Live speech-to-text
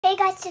Hey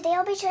guys, today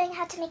I'll be showing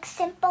how to make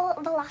simple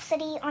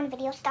velocity on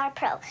VideoStar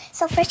Pro.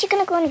 So first you're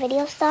going to go on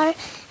VideoStar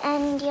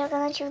and you're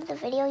going to choose the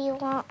video you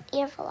want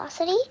your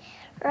velocity,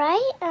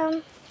 right?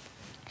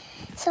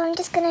 So I'm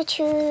just going to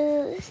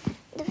choose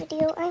the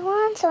video I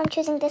want. So I'm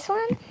choosing this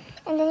one,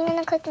 and then you're going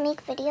to click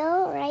make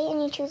video, right? And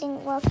you're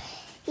choosing, well,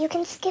 you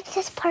can skip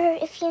this part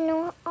if you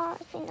know,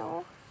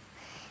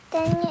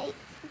 Then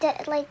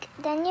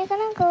you're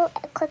going to go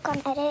click on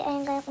edit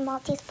and you're going to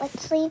multi-split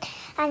screen,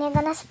 and you're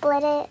going to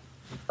split it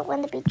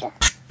when the beat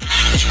drops.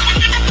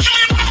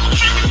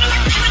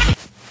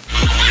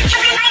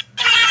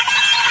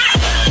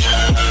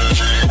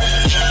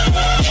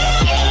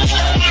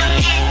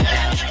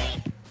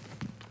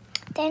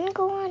 Then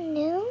go on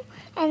new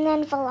and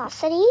then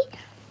velocity,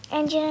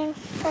 and you're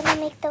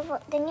gonna make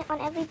then on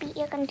every beat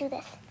you're gonna do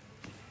this,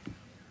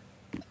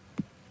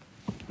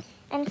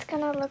 and it's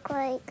gonna look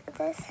like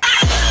this.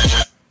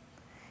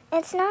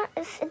 It's not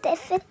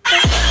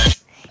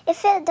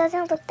if it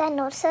doesn't look that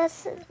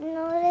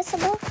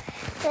noticeable,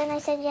 then I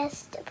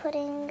suggest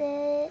putting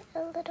it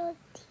a little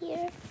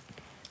here,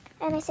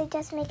 and I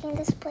suggest making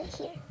the split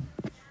here,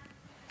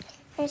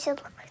 and it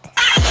should look like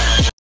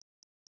this.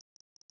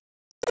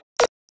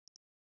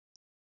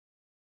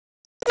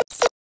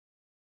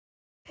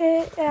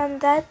 Okay,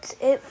 and that's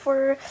it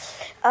for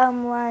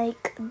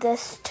like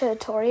this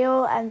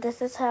tutorial, and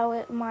this is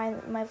how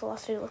my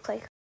velocity looks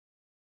like.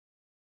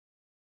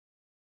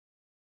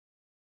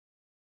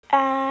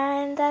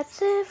 And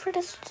that's it for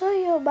this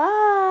tutorial.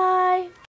 Bye.